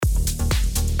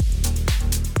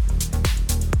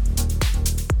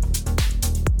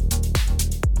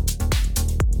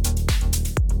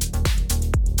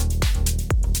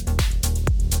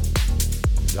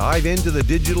Dive into the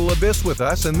digital abyss with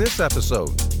us in this episode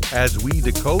as we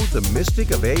decode the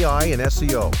mystic of AI and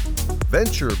SEO.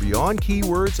 Venture beyond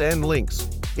keywords and links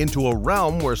into a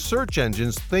realm where search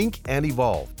engines think and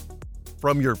evolve.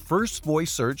 From your first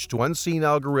voice search to unseen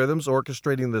algorithms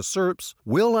orchestrating the SERPs,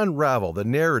 we'll unravel the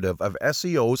narrative of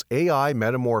SEO's AI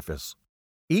metamorphosis.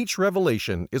 Each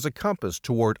revelation is a compass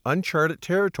toward uncharted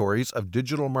territories of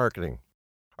digital marketing.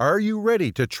 Are you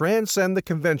ready to transcend the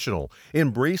conventional,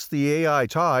 embrace the AI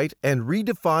tide, and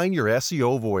redefine your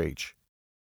SEO voyage?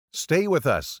 Stay with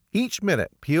us. Each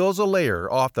minute peels a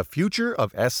layer off the future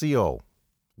of SEO.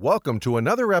 Welcome to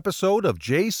another episode of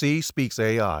JC Speaks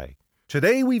AI.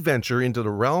 Today we venture into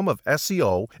the realm of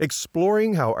SEO,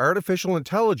 exploring how artificial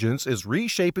intelligence is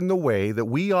reshaping the way that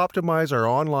we optimize our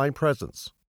online presence.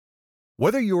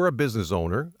 Whether you're a business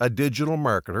owner, a digital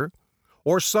marketer,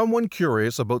 or someone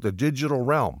curious about the digital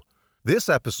realm, this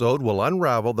episode will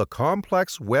unravel the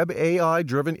complex web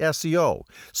AI-driven SEO,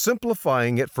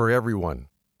 simplifying it for everyone.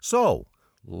 So,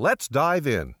 let's dive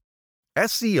in.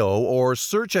 SEO, or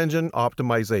search engine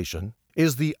optimization,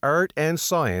 is the art and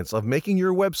science of making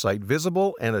your website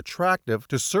visible and attractive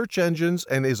to search engines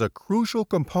and is a crucial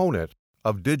component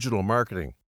of digital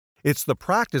marketing. It's the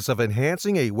practice of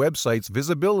enhancing a website's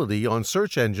visibility on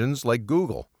search engines like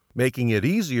Google, making it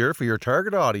easier for your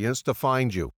target audience to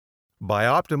find you. By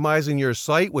optimizing your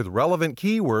site with relevant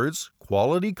keywords,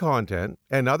 quality content,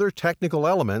 and other technical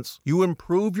elements, you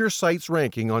improve your site's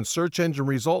ranking on search engine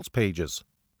results pages,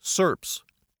 SERPs,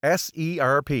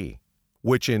 S-E-R-P,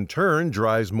 which in turn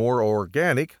drives more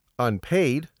organic,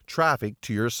 unpaid traffic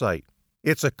to your site.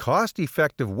 It's a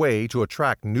cost-effective way to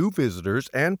attract new visitors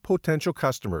and potential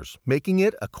customers, making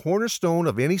it a cornerstone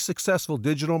of any successful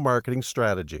digital marketing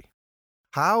strategy.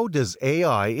 How does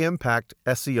AI impact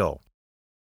SEO?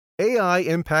 AI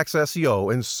impacts SEO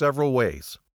in several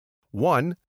ways.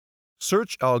 1.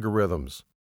 Search algorithms.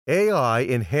 AI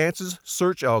enhances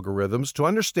search algorithms to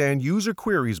understand user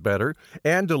queries better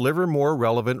and deliver more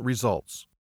relevant results.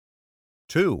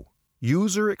 2.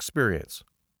 User experience.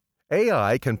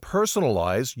 AI can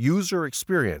personalize user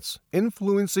experience,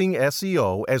 influencing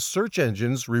SEO as search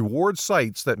engines reward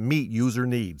sites that meet user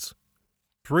needs.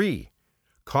 3.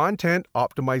 Content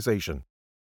optimization.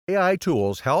 AI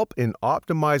tools help in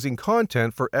optimizing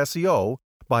content for SEO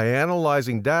by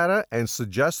analyzing data and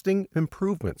suggesting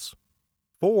improvements.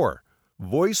 4.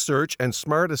 Voice search and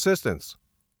smart assistants.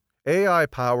 AI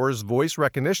powers voice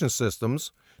recognition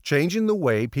systems, changing the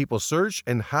way people search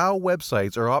and how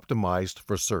websites are optimized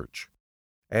for search.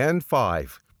 And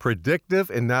 5. Predictive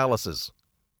analysis.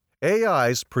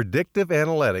 AI's predictive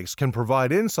analytics can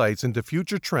provide insights into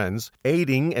future trends,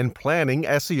 aiding and planning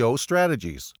SEO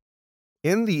strategies.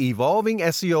 In the evolving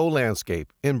SEO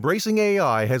landscape, embracing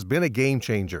AI has been a game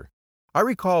changer. I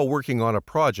recall working on a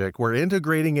project where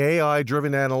integrating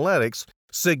AI-driven analytics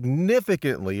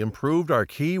significantly improved our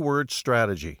keyword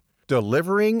strategy,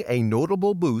 delivering a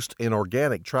notable boost in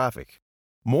organic traffic.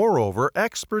 Moreover,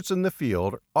 experts in the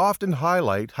field often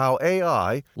highlight how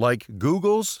AI, like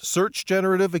Google's Search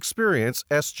Generative Experience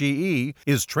 (SGE),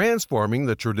 is transforming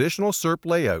the traditional SERP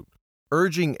layout,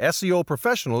 urging SEO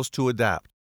professionals to adapt.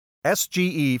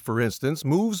 SGE, for instance,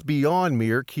 moves beyond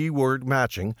mere keyword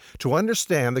matching to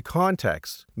understand the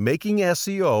context, making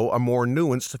SEO a more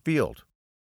nuanced field.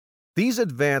 These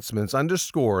advancements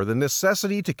underscore the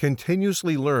necessity to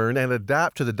continuously learn and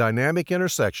adapt to the dynamic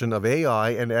intersection of AI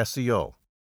and SEO.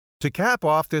 To cap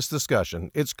off this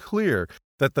discussion, it's clear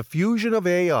that the fusion of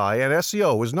AI and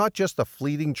SEO is not just a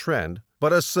fleeting trend,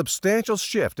 but a substantial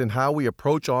shift in how we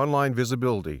approach online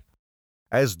visibility.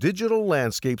 As digital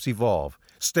landscapes evolve,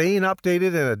 staying updated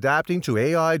and adapting to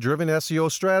AI-driven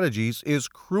SEO strategies is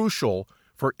crucial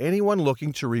for anyone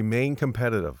looking to remain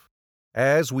competitive.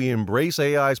 As we embrace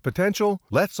AI's potential,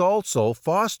 let's also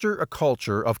foster a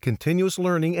culture of continuous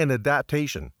learning and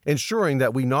adaptation, ensuring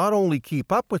that we not only keep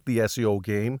up with the SEO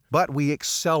game, but we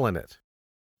excel in it.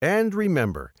 And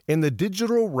remember, in the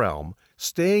digital realm,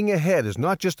 staying ahead is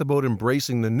not just about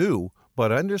embracing the new,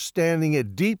 but understanding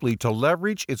it deeply to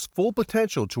leverage its full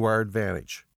potential to our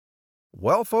advantage.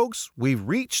 Well, folks, we've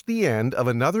reached the end of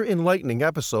another enlightening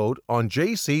episode on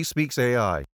JC Speaks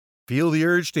AI. Feel the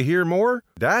urge to hear more?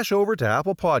 Dash over to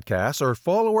Apple Podcasts or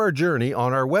follow our journey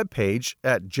on our webpage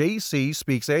at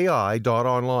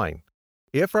jcspeaksai.online.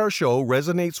 If our show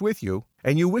resonates with you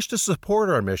and you wish to support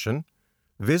our mission,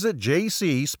 visit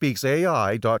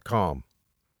jcspeaksai.com.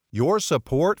 Your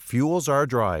support fuels our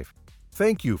drive.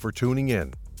 Thank you for tuning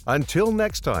in. Until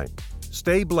next time,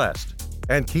 stay blessed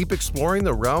and keep exploring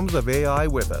the realms of AI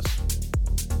with us.